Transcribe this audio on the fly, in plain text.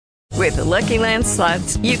With the Lucky Land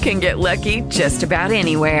Slots, you can get lucky just about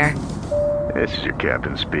anywhere. This is your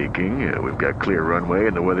captain speaking. We've got clear runway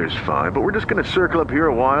and the weather's fine, but we're just going to circle up here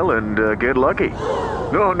a while and get lucky.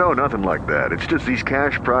 No, nothing like that. It's just these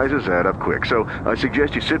cash prizes add up quick. So I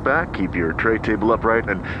suggest you sit back, keep your tray table upright,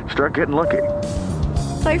 and start getting lucky.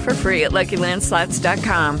 Play for free at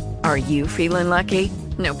LuckyLandSlots.com. Are you feeling lucky?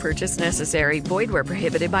 No purchase necessary. Void where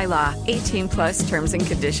prohibited by law. 18 plus terms and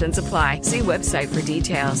conditions apply. See website for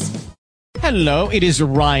details. Hello, it is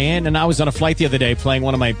Ryan, and I was on a flight the other day playing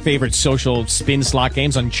one of my favorite social spin slot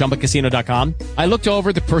games on ChumbaCasino.com. I looked over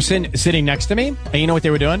at the person sitting next to me, and you know what they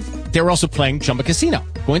were doing? They were also playing Chumba Casino.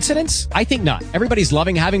 Coincidence? I think not. Everybody's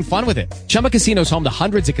loving having fun with it. Chumba Casino is home to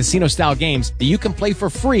hundreds of casino-style games that you can play for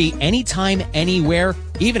free anytime, anywhere,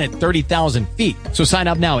 even at 30,000 feet. So sign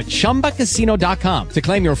up now at ChumbaCasino.com to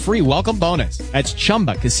claim your free welcome bonus. That's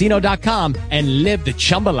ChumbaCasino.com and live the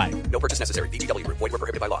Chumba life. No purchase necessary. VGW. Void where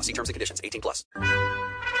prohibited by law. See terms and conditions. 18 plus.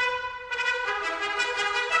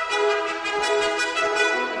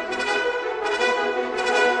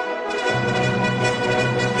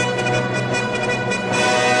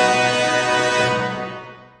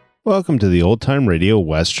 Welcome to the Old Time Radio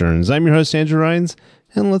Westerns. I'm your host, Andrew Rhynes,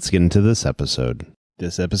 and let's get into this episode.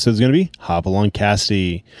 This episode is going to be Hopalong,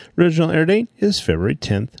 Cassidy. Original air date is February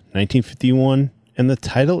 10th, 1951, and the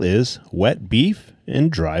title is Wet Beef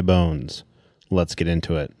and Dry Bones. Let's get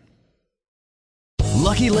into it.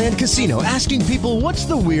 Lucky Land Casino, asking people, what's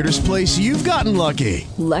the weirdest place you've gotten lucky?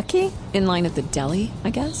 Lucky? In line at the deli, I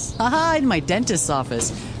guess? Aha, in my dentist's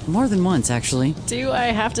office. More than once, actually. Do I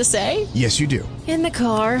have to say? Yes, you do. In the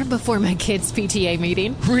car before my kids' PTA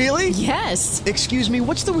meeting. Really? Yes. Excuse me,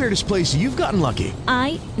 what's the weirdest place you've gotten lucky?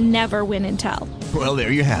 I never win and tell. Well,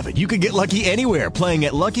 there you have it. You can get lucky anywhere, playing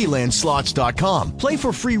at LuckyLandSlots.com. Play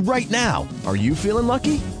for free right now. Are you feeling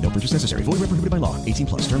lucky? No purchase necessary. Void where prohibited by law. 18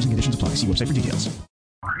 plus. Terms and conditions apply. See website for details.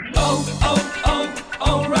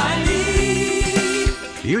 O'Reilly.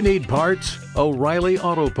 You need parts? O'Reilly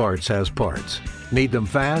Auto Parts has parts. Need them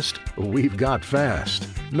fast? We've got fast.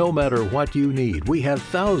 No matter what you need, we have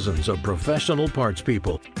thousands of professional parts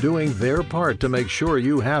people doing their part to make sure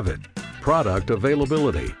you have it. Product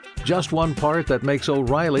availability. Just one part that makes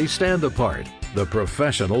O'Reilly stand apart. The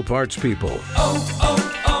professional parts people.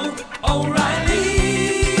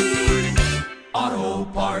 O'Reilly Auto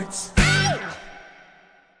Parts.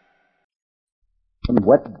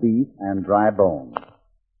 Wet beef and dry bones.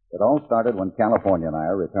 It all started when California and I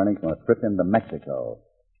are returning from a trip into Mexico.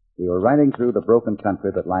 We were riding through the broken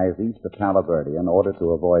country that lies east of Palo Verde in order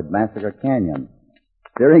to avoid Massacre Canyon.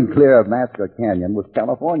 Steering clear of Massacre Canyon was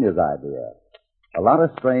California's idea. A lot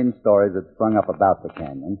of strange stories had sprung up about the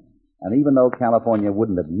canyon, and even though California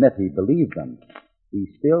wouldn't admit he believed them, he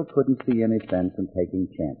still couldn't see any sense in taking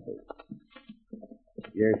chances.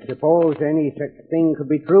 You suppose any such thing could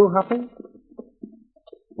be true, Hoppy?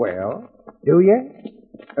 Well, do you?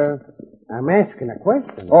 I'm asking a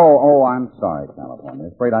question. Oh, I'm sorry, California.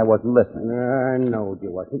 Afraid I wasn't listening. No, you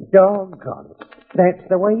wasn't. Doggone it. That's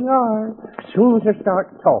the way you are. As soon as I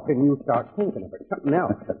start talking, you start thinking about something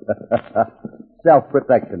else.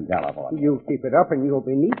 Self-protection, California. You keep it up and you'll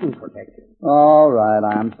be needing protection. All right,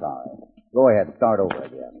 I'm sorry. Go ahead, start over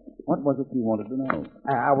again. What was it you wanted to know?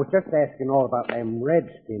 I was just asking all about them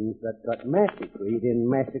redskins that got massacred in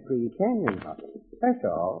Massacre Canyon, Hoppy. That's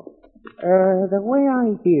all. The way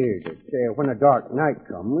I heard it, when a dark night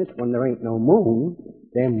comes, when there ain't no moon,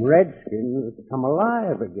 them redskins come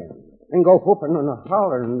alive again and go whooping and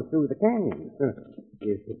hollering through the canyon.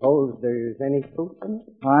 You suppose there's any truth in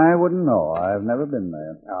it? I wouldn't know. I've never been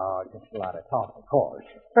there. Oh, just a lot of talk, of course.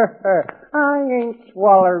 I ain't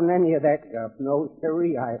swallowing any of that stuff, no,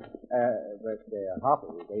 sirree. But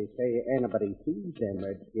Hoppy, they say anybody sees them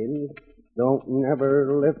redskins don't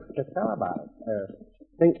never live to tell about it.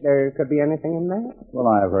 Think there could be anything in that? Well,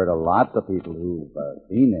 I've heard of lots of people who've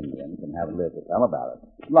seen Indians and haven't lived to tell about it.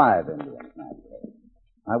 Live Indians, naturally.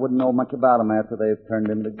 I wouldn't know much about them after they've turned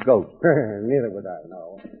into ghosts. Neither would I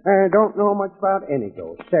know. I don't know much about any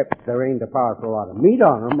ghosts, except there ain't a powerful lot of meat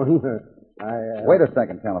on them. Wait a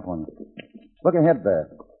second, California. Look ahead there.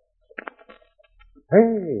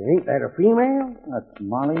 Hey, ain't that a female? That's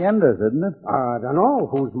Molly Enders, isn't it? I don't know.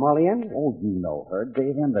 Who's Molly Enders? Oh, you know her.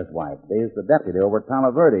 Dave Enders' wife. Dave's the deputy over at Palo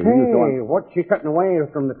Verde. Hey, what's she cutting away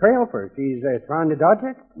from the trail for? She's trying to dodge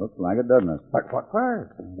it? Looks like it, doesn't it? But what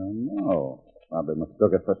for? I don't know. Probably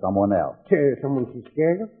mistook it for someone else. Someone she's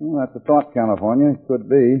scared of? Well, that's a thought, California. Could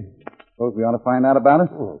be. Suppose we ought to find out about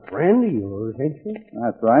it? Oh, a friend of yours, ain't she?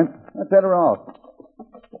 That's right. Let's head her off.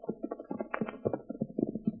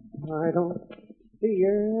 I don't see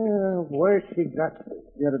her. Where's she got to?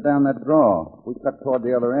 She headed down that draw. If we cut toward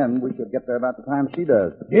the other end, we should get there about the time she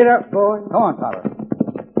does. Get up, boy. Come on, Tyler.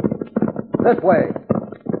 This way.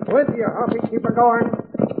 With you, Hoppy. Keep her going.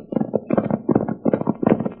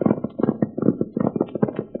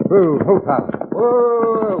 Whoa, Tyler.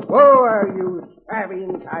 Whoa, are you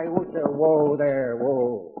stabbing? I won't say whoa there,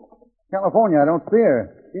 whoa. California, I don't see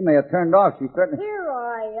her. She may have turned off. She certainly... Here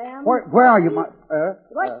I am. Where are you,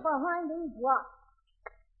 Right behind these rocks.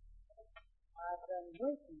 I've been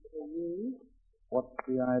waiting for you. What's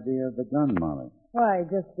the idea of the gun, Molly? Why,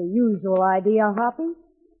 just the usual idea, Hoppy.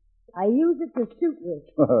 I use it to shoot with.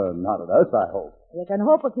 Not at us, I hope. You can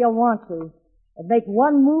hope if you want to. But make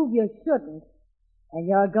one move you shouldn't. And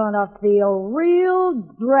you're gonna feel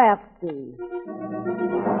real drafty.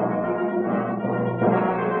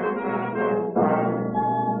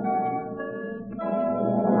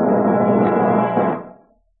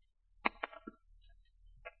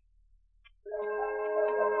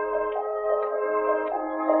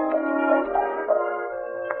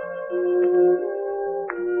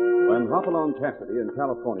 When Hopalong Cassidy and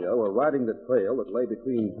California were riding the trail that lay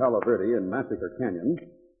between Palo Verde and Massacre Canyon,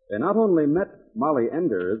 they not only met Molly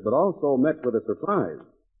Enders, but also met with a surprise.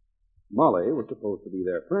 Molly was supposed to be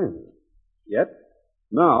their friend. Yet,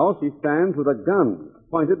 now she stands with a gun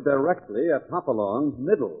pointed directly at Hopalong's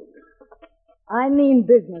middle. I mean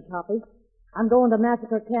business, Hoppy. I'm going to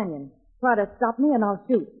Massacre Canyon. Try to stop me and I'll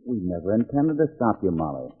shoot. We never intended to stop you,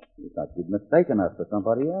 Molly. We thought you'd mistaken us for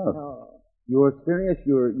somebody else. Oh. You're serious?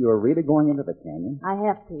 You're really going into the canyon? I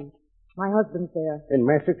have to. My husband's there. In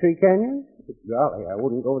Massacre Canyon? Golly, I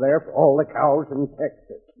wouldn't go there for all the cows in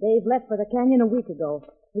Texas. Dave left for the canyon a week ago.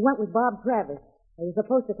 He went with Bob Travis. He was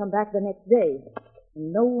supposed to come back the next day.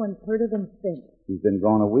 And no one's heard of him since. He's been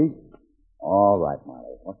gone a week? All right,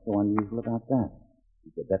 Molly. What's so unusual about that?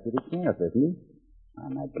 He's a deputy sheriff, isn't he?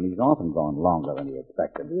 I imagine he's often gone longer than he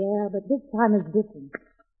expected. Yeah, but this time is different.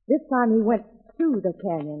 This time he went to the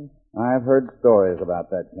canyon. I've heard stories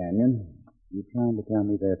about that canyon. You trying to tell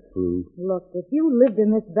me they're true? Look, if you lived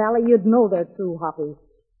in this valley, you'd know they're true, Hoppy.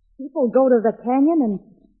 People go to the canyon and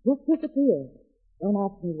just disappear. Don't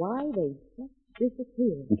ask me why, they just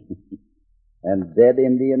disappear. And dead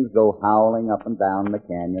Indians go howling up and down the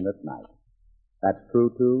canyon at night. That's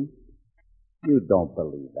true, too? You don't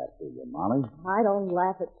believe that, do you, Molly? I don't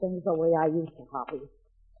laugh at things the way I used to, Hoppy.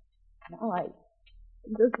 Now I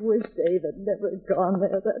just wish Dave had never gone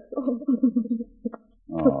there, that's all.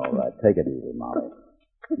 All right, take it easy, Molly.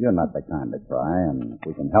 You're not the kind to cry, and if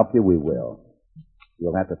we can help you, we will.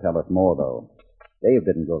 You'll have to tell us more, though. Dave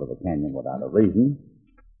didn't go to the canyon without a reason.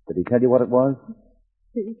 Did he tell you what it was?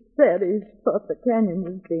 He said he thought the canyon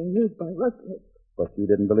was being used by rustlers. But you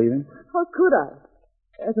didn't believe him? How could I?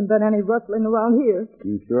 There hasn't been any rustling around here.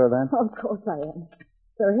 You sure of that? Of course I am.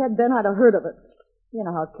 If there had been, I'd have heard of it. You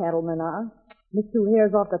know how cattlemen are. Miss two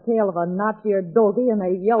hairs off the tail of a notch-eared dogie, and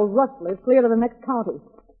they yell rustlers clear to the next county.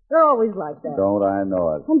 They're always like that. Don't I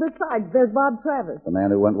know it? And besides, there's Bob Travis. The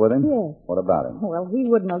man who went with him? Yes. What about him? Well, he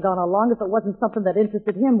wouldn't have gone along if it wasn't something that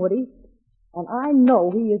interested him, would he? And I know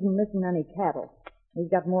he isn't missing any cattle. He's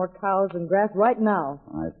got more cows than grass right now.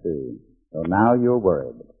 I see. So now you're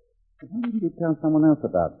worried. Why didn't you tell someone else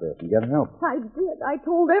about this and get help? I did. I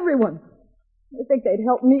told everyone. You think they'd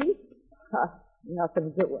help me?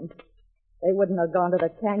 Nothing doing. They wouldn't have gone to the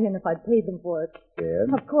canyon if I'd paid them for it. Scared?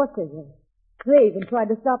 Of course they would. They even tried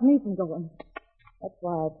to stop me from going. That's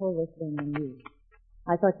why I pulled this thing on you.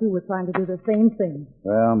 I thought you were trying to do the same thing.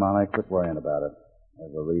 Well, Molly, quit worrying about it.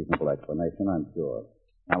 There's a reasonable explanation, I'm sure.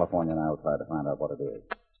 California and I will try to find out what it is.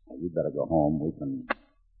 Now, you'd better go home. We can...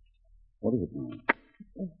 What is it, man?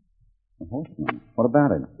 A horseman. What about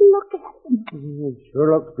him? Look at him. He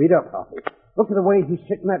sure looks beat up, Hoppy. Look at the way he's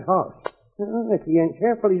sitting that horse. If he ain't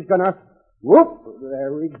careful, he's gonna... Whoop!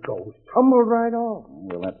 There he goes. Tumbled right off.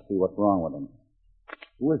 Well, let's see what's wrong with him.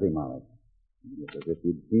 Who is he, Molly? It's as if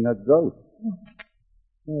you'd seen a ghost.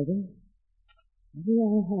 Maybe. Maybe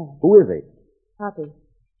I have. Who is he? Hoppy.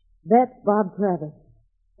 That's Bob Travis.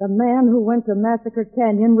 The man who went to Massacre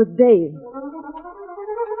Canyon with Dave.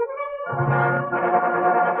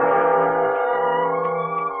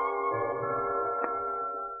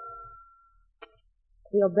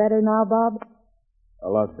 Feel better now, Bob? A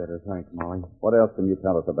lot better, thanks, Molly. What else can you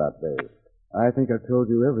tell us about Dave? I think I've told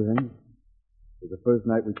you everything. It was the first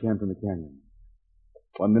night we camped in the canyon.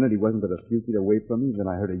 1 minute he wasn't but a few feet away from me, then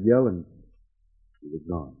I heard a yell and he was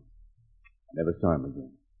gone. I never saw him again.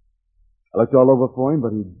 I looked all over for him,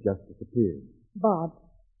 but he just disappeared. Bob,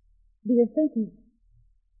 do you think he's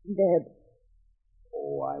dead?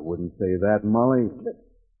 Oh, I wouldn't say that, Molly. But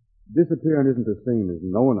disappearing isn't the same as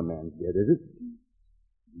knowing a man's dead, is it?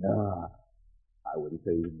 No. I wouldn't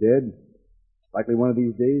say he's dead. Likely one of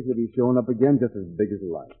these days he'll be showing up again just as big as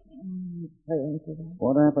life. Praying for that.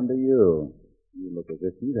 What happened to you? You look as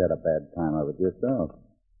if you'd had a bad time of it yourself.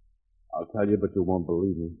 I'll tell you, but you won't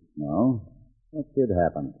believe me. No? What did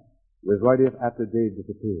happen? It was right after Dave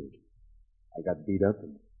disappeared. I got beat up,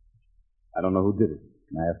 and I don't know who did it.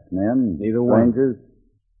 Masked men? Neither one. Strangers?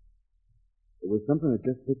 It was something that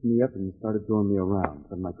just picked me up and started throwing me around,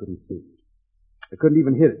 something I couldn't see. I couldn't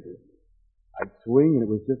even hit it. I'd swing, and it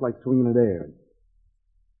was just like swinging at air.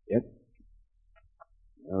 Yet,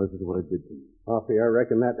 well, this is what it did to me. Hoppy, I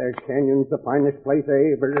reckon that there canyon's the finest place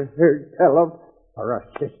I ever heard tell of for us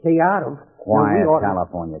to stay out of. Quiet,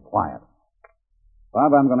 California, quiet.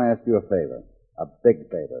 Bob, I'm going to ask you a favor. A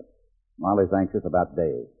big favor. Molly's anxious about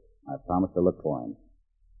Dave. I promised to look for him.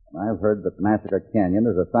 And I've heard that Massacre Canyon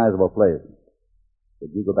is a sizable place.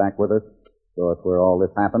 Could you go back with us? Show us where all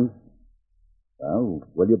this happened? Well,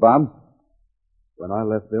 will you, Bob? When I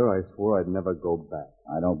left there, I swore I'd never go back.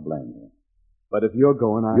 I don't blame you. But if you're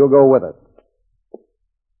going, You'll go with us.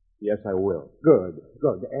 Yes, I will. Good.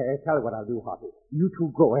 Tell you what I'll do, Hoppy. You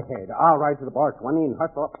two go ahead. I'll ride to the bar 20 and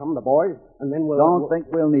hustle up some of the boys, and then we'll... Don't think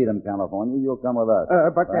we'll need them, California. You'll come with us.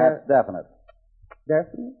 That's definite.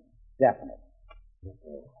 Definite? Definite.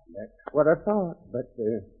 That's what I thought. But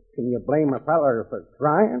can you blame a feller for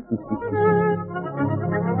trying?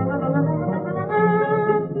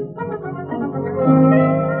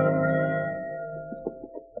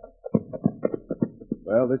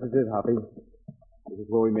 Well, this is it, Hoppy. This is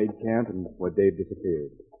where we made camp and where Dave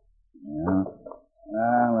disappeared. Yeah.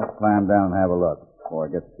 Let's climb down and have a look before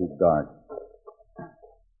it gets too dark.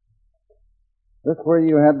 This where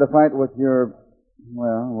you had the fight with your,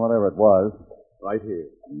 whatever it was. Right here.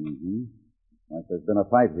 Mm-hmm. Like there's been a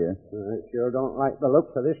fight here. I sure don't like the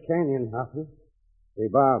looks of this canyon, Hoppy. Hey,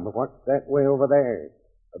 Bob, what's that way over there?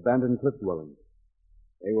 Abandoned cliff dwellings.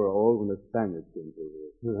 They were old when the Spaniards came through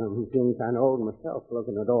here. I'm feeling kind of old myself,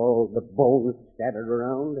 looking at all the bones scattered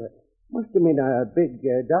around. Must have been a big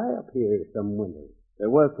die-up here some winter. There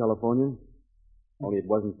was, California. Only it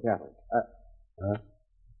wasn't cattle.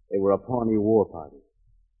 They were a Pawnee war party.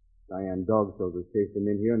 Cheyenne dog soldiers chased them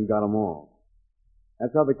in here and got them all.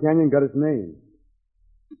 That's how the canyon got its name.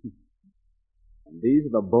 And these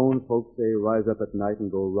are the bones folks say rise up at night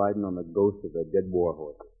and go riding on the ghost of their dead war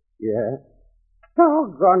horses. Yeah?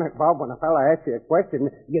 Doggone it, Bob, when a fella asks you a question,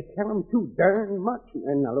 you tell him too darn much.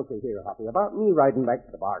 And now look here, Hoppy, about me riding back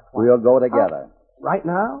to the bar. We'll go together. Right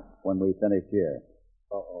now? When we finish here.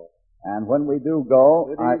 Uh-oh. And when we do go,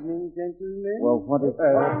 Good evening, gentlemen. Well, what is...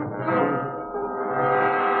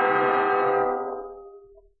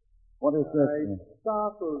 What is this? I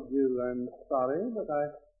startled you, I'm sorry, but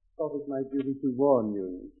I thought it my duty to warn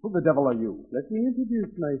you. Who the devil are you? Let me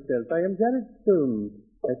introduce myself. I am Janet Stone,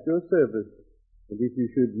 at your service. And if you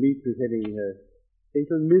should meet with any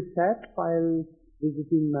fatal mishap while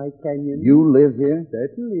visiting my canyon... You live here?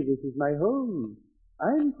 Certainly, this is my home.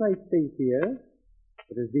 I'm quite safe here.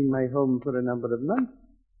 It has been my home for a number of months,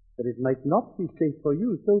 but it might not be safe for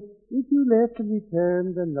you. So if you left and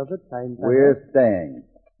returned another time... We're staying.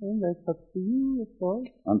 And that's up to you, of course.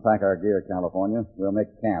 Unpack our gear, California. We'll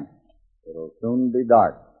make camp. It'll soon be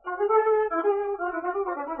dark.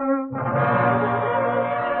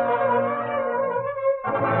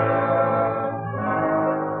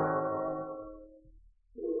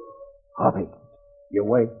 Hoppy, you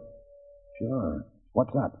awake? Sure.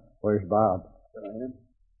 What's up? Where's Bob? There I am.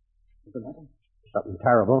 Something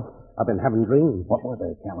terrible. I've been having dreams. What were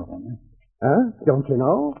they, California? Huh? Don't you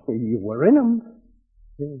know? You were in them.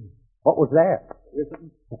 What was that?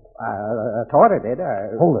 I thought it did.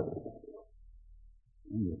 Hold it.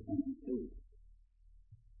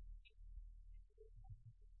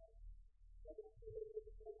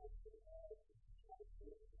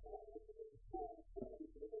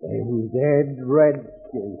 Them dead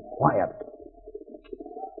redskins. Quiet.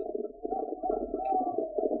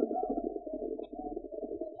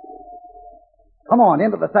 Come on,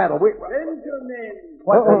 into the saddle. Benjamin!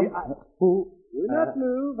 What the... Who? Do not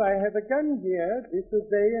move. I have a gun here.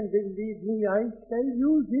 Disobey and believe me, I shall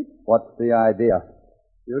use it. What's the idea?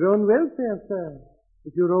 Your own welfare, sir.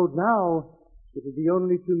 If you rode now, it will be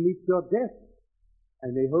only to meet your death. I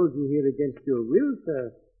may hold you here against your will,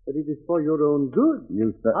 sir, but it is for your own good.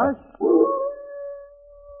 You, sir. Hush.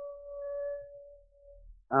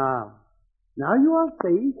 Now you are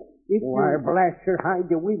safe. Why, blast your hide,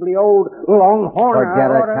 you weebly old longhorn.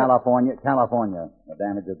 Forget it, California. California. The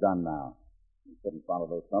damage is done now. We couldn't follow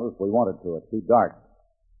those fellows if we wanted to. It's too dark.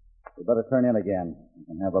 We better turn in again. We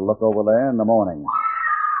can have a look over there in the morning.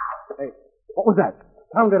 Hey, what was that?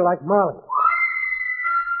 Sounded like Molly.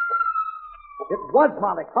 It was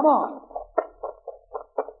Molly. Come on.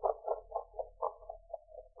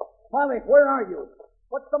 Molly, where are you?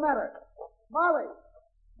 What's the matter? Molly!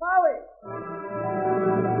 Molly!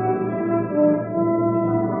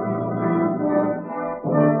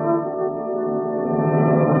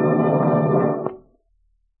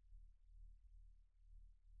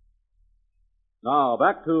 Now,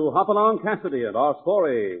 back to Hopalong Cassidy and our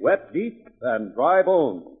story, Wet Beef and Dry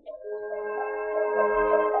Bones.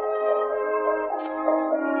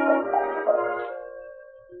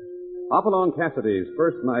 Hopalong Cassidy's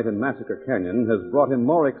first night in Massacre Canyon has brought him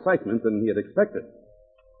more excitement than he had expected.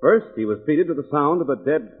 First, he was treated to the sound of the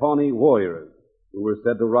dead Pawnee warriors, who were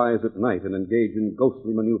said to rise at night and engage in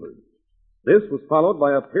ghostly maneuvers. This was followed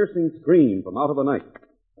by a piercing scream from out of the night.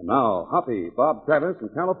 And now, Hoppy, Bob Travis,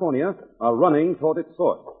 and California are running toward its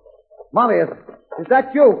source. Molly, is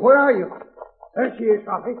that you? Where are you? There she is,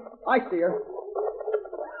 Hoppy. I see her.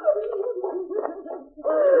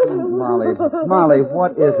 Molly,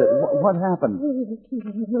 what is it? What happened?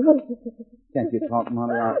 Can't you talk,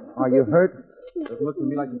 Molly? Are you hurt? Doesn't look to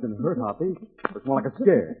me like you've been hurt, Hoppy. It's more like a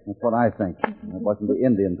scare. That's what I think. It wasn't the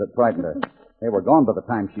Indians that frightened her. They were gone by the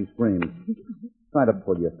time she screamed. Try to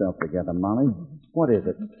pull yourself together, Molly. What is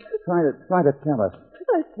it? Try to tell us.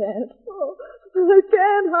 I can't. Oh, I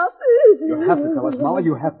can't, Hoppy. You have to tell us, Molly.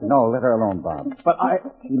 You have to. No, let her alone, Bob. But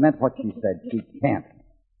She meant what she said. She can't.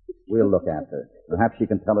 We'll look after her. Perhaps she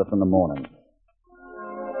can tell us in the morning.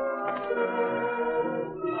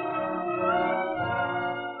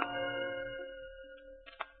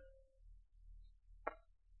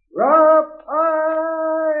 Rob,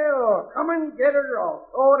 come and get her all.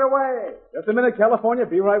 Throw it away. Just a minute, California.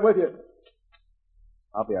 Be right with you.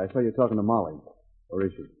 Hoppy, I saw you talking to Molly. Where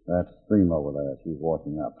is she? That stream over there. She's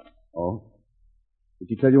washing up. Oh? Did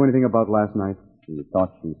she tell you anything about last night? She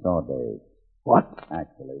thought she saw Dave. What?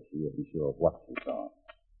 Actually, she isn't sure of what she saw.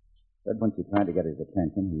 Said when she tried to get his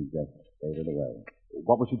attention, he just faded away.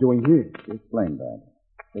 What was she doing here? She explained that.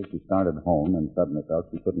 Said she started home and suddenly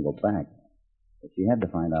felt she couldn't go back. But she had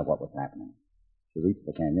to find out what was happening. She reached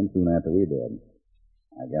the canyon soon after we did.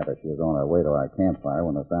 I gather she was on her way to our campfire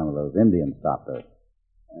when the sound of those Indians stopped her.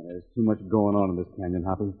 And there's too much going on in this canyon,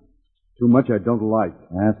 Hoppy. Too much I don't like.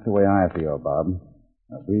 That's the way I feel, Bob.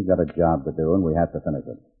 We've got a job to do, and we have to finish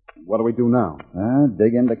it. What do we do now?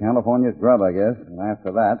 Dig into California's grub, I guess. And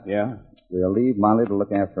after that, yeah, we'll leave Molly to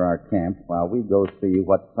look after our camp while we go see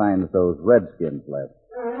what signs those redskins left.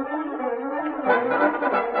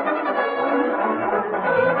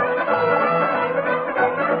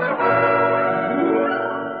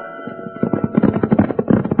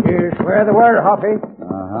 Here's where they were, Hoppy.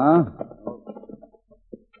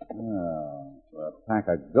 Oh, for a pack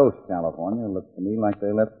of ghosts, California, looks to me like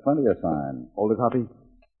they left plenty of signs. Hold it, Hoppy.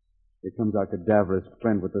 Here comes our cadaverous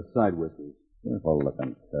friend with the side whiskers. Careful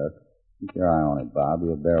looking, Turk. Keep your eye on it, Bob.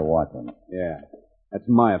 You'll bear watching. Yeah, that's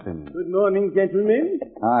my opinion. Good morning, gentlemen.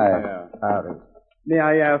 Hi. Howdy. May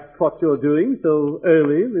I ask what you're doing so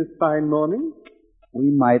early this fine morning? We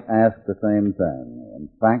might ask the same thing. In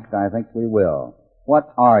fact, I think we will.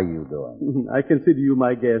 What are you doing? I consider you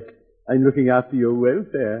my guest. I'm looking after your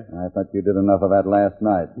welfare. I thought you did enough of that last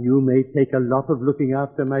night. You may take a lot of looking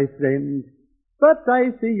after, my friend. But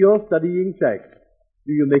I see you're studying tracks.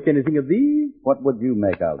 Do you make anything of these? What would you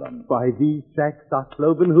make of them? Why, these tracks are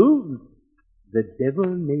cloven hooves. The devil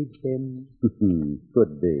made them.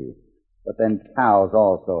 Could be. But then cows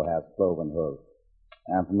also have cloven hooves.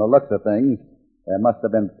 And from the looks of things, there must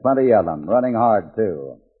have been plenty of them, running hard,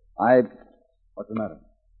 too. What's the matter?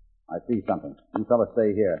 I see something. You fellas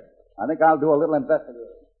stay here. I think I'll do a little investigating.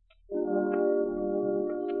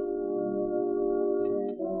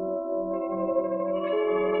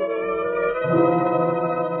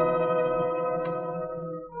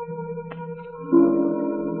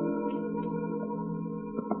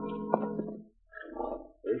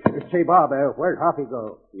 Say, Bob, where'd Hoppy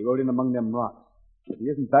go? He rode in among them rocks. If he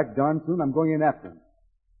isn't back darn soon, I'm going in after him.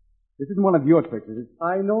 This isn't one of your tricks, is it?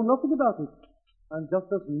 I know nothing about it. I'm just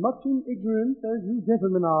as much in ignorance as you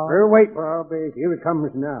gentlemen are. Wait, Bob. Here he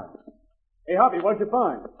comes now. Hey, Hoppy, what'd you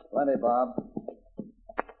find? Plenty, Bob.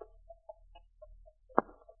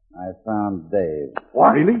 I found Dave.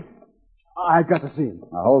 What? Really? I've got to see him.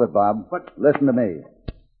 Now, hold it, Bob. But listen to me.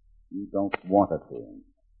 You don't want to see him.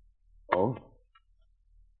 Oh?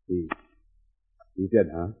 He's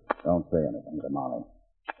dead, huh? Don't say anything to Molly.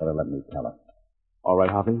 Better let me tell her. All right,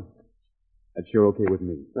 Hoppy. That's sure okay with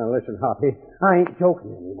me. Now, listen, Hoppy. I ain't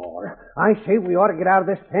joking anymore. I say we ought to get out of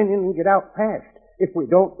this canyon and get out fast. If we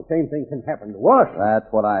don't, the same thing can happen to us.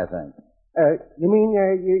 That's what I think. You mean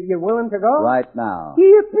you're willing to go? Right now.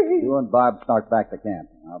 Yippee! You and Bob start back to camp.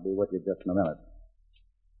 I'll be with you just in a minute.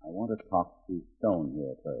 I want to talk to Stone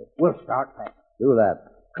here first. We'll start back. Do that.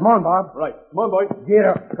 Come on, Bob. Right. Come on, boys. Get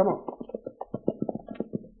up. Come on.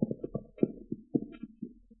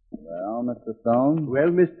 Well, Mr. Stone? Well,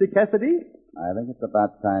 Mr. Cassidy? I think it's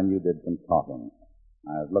about time you did some talking.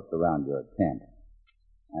 I've looked around your tent.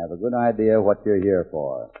 I have a good idea what you're here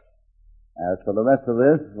for. As for the rest of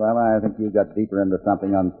this, well, I think you got deeper into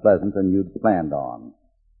something unpleasant than you'd planned on.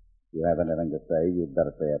 If you have anything to say, you'd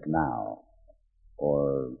better say it now.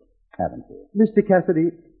 Or haven't you? Mr.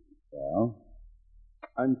 Cassidy. Well?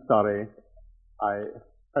 I'm sorry. I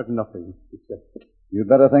have nothing to say. You'd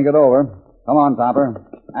better think it over. Come on, Topper.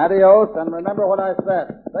 Adios, and remember what I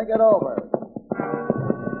said. Think it over.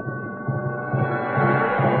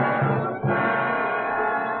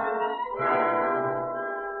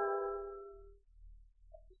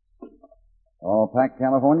 All packed,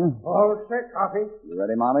 California? All set, Hoppy. You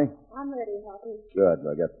ready, Molly? I'm ready, Hoppy. Good.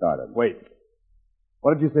 We'll get started. Wait.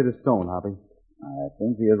 What did you say to Stone, Hoppy? I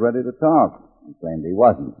think he is ready to talk. He claimed he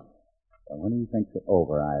wasn't. But when he thinks it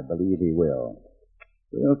over, I believe he will.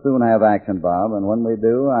 We'll soon have action, Bob, and when we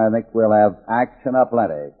do, I think we'll have action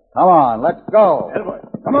aplenty. Come on, let's go.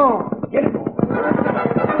 Come on. Get it.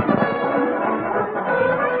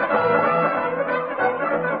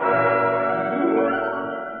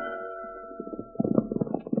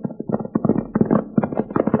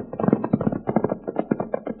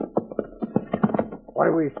 What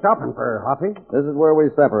are we stopping for, Hoppy? This is where we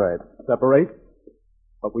separate. Separate?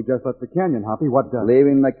 But we just left the canyon, Hoppy. What does?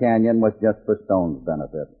 Leaving the canyon was just for Stone's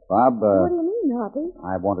benefit. Bob, What do you mean, Hoppy?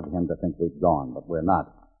 I wanted him to think we'd gone, but we're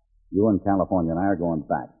not. You and California and I are going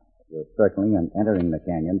back. We're circling and entering the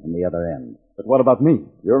canyon from the other end. But what about me?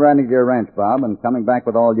 You're riding to your ranch, Bob, and coming back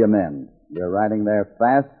with all your men. You're riding there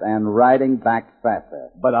fast and riding back faster.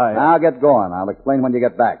 But I... Now get going. I'll explain when you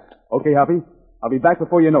get back. Okay, Hoppy. I'll be back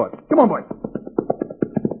before you know it. Come on, boys.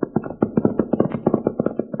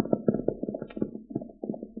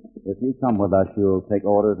 If you come with us, you'll take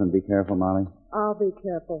orders and be careful, Molly? I'll be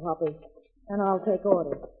careful, Hoppy. And I'll take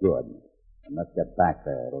orders. Good. And let's get back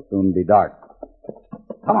there. It'll soon be dark.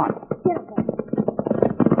 Come on.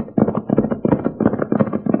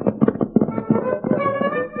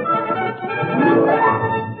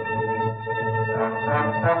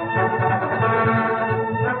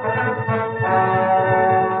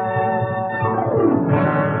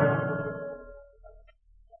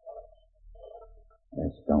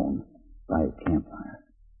 There's Stone. By his campfire.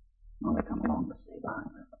 Molly, come along to stay behind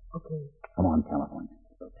her. Okay. Come on, California.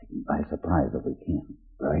 We'll take him by surprise if we can.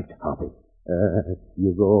 Right, Hoppy?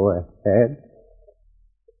 You go ahead.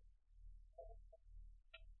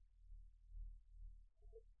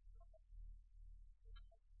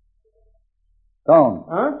 Stone.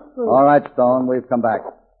 Huh? All right, Stone, we've come back.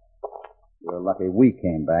 You're lucky we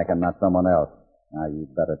came back and not someone else. Now,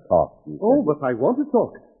 you'd better talk. Oh, but I want to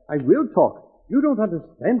talk. I will talk. You don't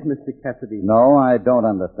understand, Mr. Cassidy. No, I don't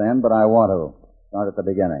understand, but I want to. Start at the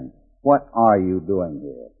beginning. What are you doing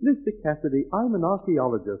here? Mr. Cassidy, I'm an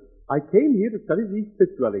archaeologist. I came here to study these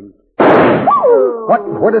pit dwellings. What?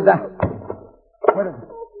 Where did that...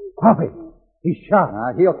 Hoppy, he's shot.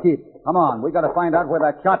 He'll keep. Come on, we got to find out where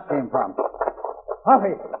that shot came from.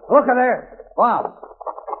 Hoppy, look at there. Bob.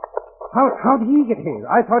 How did he get here?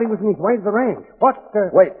 I thought he was on his way to the ranch. What?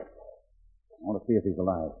 Wait. I want to see if he's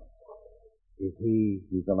alive. Is he?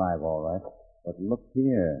 He's alive, all right. But look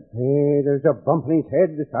here. Hey, there's a bump in his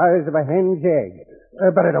head the size of a hen's egg.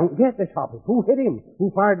 But I don't get this, Hoppy. Who hit him?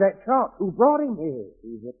 Who fired that shot? Who brought him here?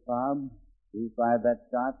 He hit Bob. He fired that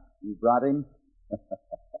shot. You brought him.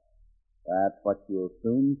 That's what you'll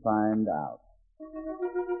soon find out.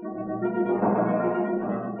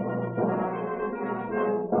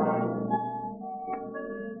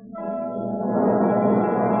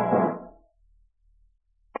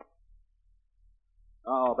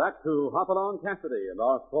 Now back to Hopalong Cassidy and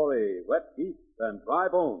our story, Wet Geese and Dry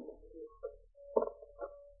Bones.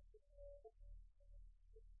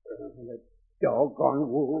 Doggone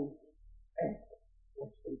wolves.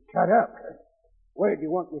 Shut up. Where do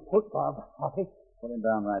you want me put, Bob? Hoppy? Put him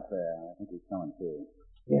down right there. I think he's coming too.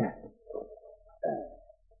 Yeah.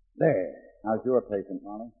 There. How's your patient,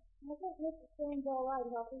 Molly? I think Mr. Stone's all right,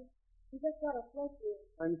 Hoppy. He just got a flesh wound.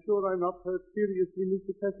 I'm sure I'm not hurt seriously,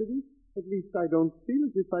 Mr. Cassidy. At least I don't feel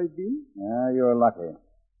as if I've been. Yeah, you're lucky.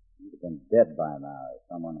 You'd have been dead by now if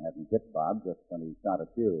someone hadn't hit Bob just when he shot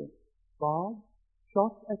at you. Bob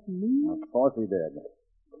shot at me? Of course he did.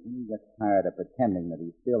 When he gets tired of pretending that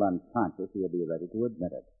he's still unconscious, he'll be ready to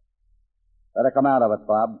admit it. Better come out of it,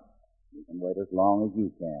 Bob. You can wait as long as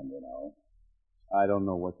you can, you know. I don't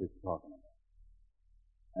know what you're talking about.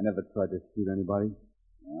 I never tried to shoot anybody.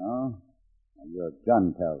 No? And your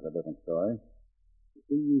gun tells a different story. You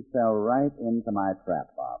see, you fell right into my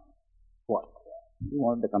trap, Bob. What? You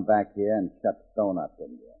wanted to come back here and shut Stone up,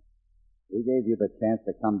 didn't you? We gave you the chance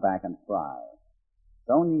to come back and try.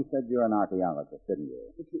 Stone, you said you're an archaeologist, didn't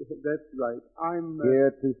you? That's right. I'm...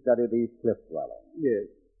 Here to study these cliff dwellings. Yes,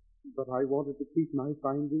 but I wanted to keep my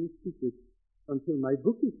findings secret until my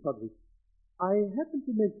book is published. I happened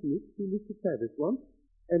to mention it to Mr. Travis once,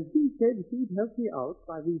 and he said he'd help me out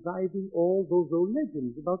by reviving all those old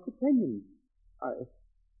legends about the canyon. I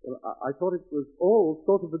thought it was all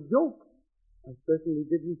sort of a joke. I certainly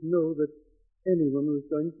didn't know that anyone was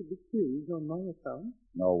going to be killed on my account.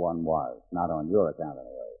 No one was. Not on your account,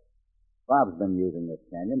 anyway. Bob's been using this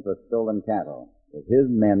canyon for stolen cattle. If his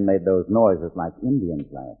men made those noises like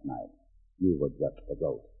Indians last night, you were just the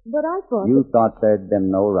ghost. But I thought... You thought there'd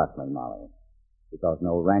been no rustling, Molly, because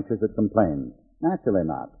no ranchers had complained. Naturally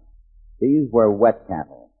not. These were wet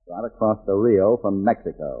cattle, brought across the Rio from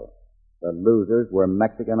Mexico. The losers were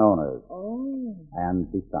Mexican owners. Oh.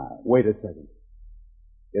 And besides... Wait a second.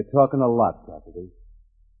 You're talking a lot, Cassidy.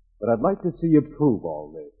 But I'd like to see you prove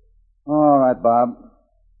all this. All right, Bob.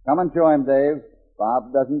 Come and join Dave.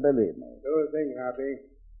 Bob doesn't believe me. Sure thing, Hoppy.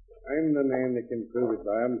 I'm the man that can prove it,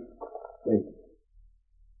 Bob. Hey.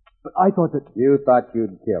 But I thought that... You thought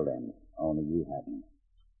you'd killed him. Only you hadn't.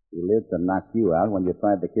 He lived to knock you out when you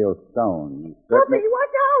tried to kill Stone. You certainly... Hoppy,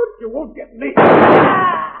 watch out! You won't get me.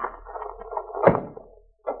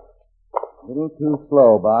 A little too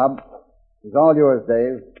slow, Bob. He's all yours,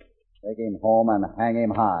 Dave. Take him home and hang him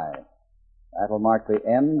high. That'll mark the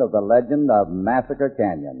end of the legend of Massacre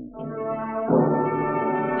Canyon.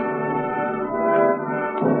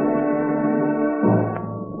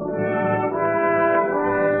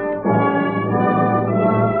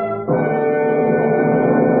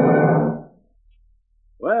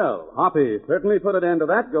 Well, Hoppy certainly put an end to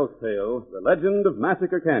that ghost tale, the legend of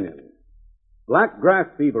Massacre Canyon. Black Grass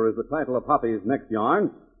Fever is the title of Hoppy's next yarn,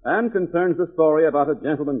 and concerns the story about a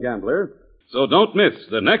gentleman gambler. So don't miss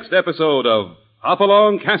the next episode of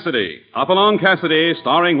Hopalong Cassidy. Hopalong Cassidy,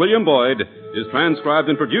 starring William Boyd, is transcribed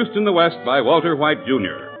and produced in the West by Walter White,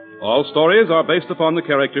 Jr. All stories are based upon the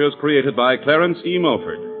characters created by Clarence E.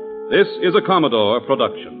 Mulford. This is a Commodore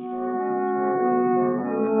production.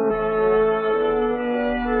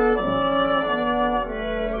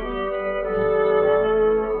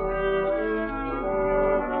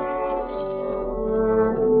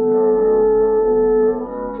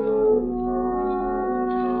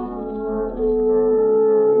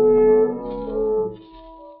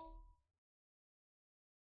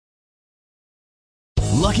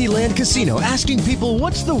 Lucky Land Casino, asking people,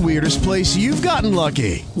 what's the weirdest place you've gotten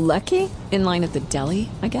lucky? Lucky? In line at the deli,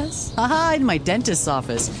 I guess? Aha, in my dentist's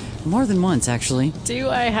office. More than once, actually. Do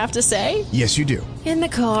I have to say? Yes, you do. In the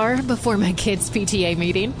car before my kids' PTA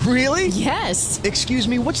meeting. Really? Yes. Excuse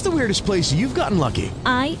me, what's the weirdest place you've gotten lucky?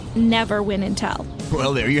 I never win and tell.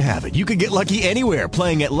 Well, there you have it. You can get lucky anywhere,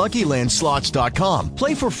 playing at LuckyLandSlots.com.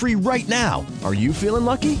 Play for free right now. Are you feeling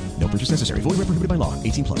lucky? No purchase necessary. Void where prohibited by law.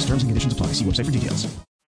 18 plus. Terms and conditions apply. See website for details.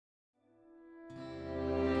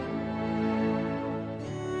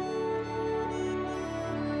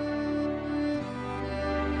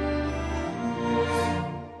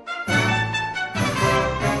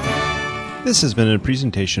 This has been a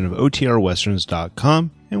presentation of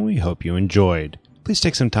OTRWesterns.com, and we hope you enjoyed. Please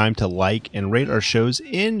take some time to like and rate our shows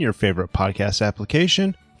in your favorite podcast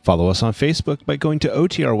application. Follow us on Facebook by going to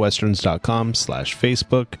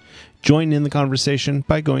OTRWesterns.com/Facebook. Join in the conversation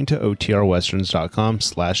by going to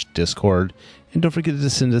OTRWesterns.com/Discord. And don't forget to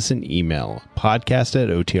send us an email,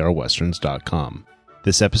 podcast@OTRWesterns.com.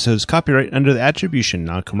 This episode is copyright under the Attribution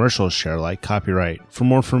Non-Commercial Share Alike copyright. For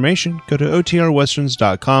more information, go to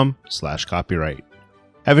OTRWesterns.com/copyright.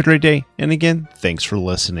 Have a great day, and again, thanks for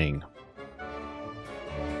listening.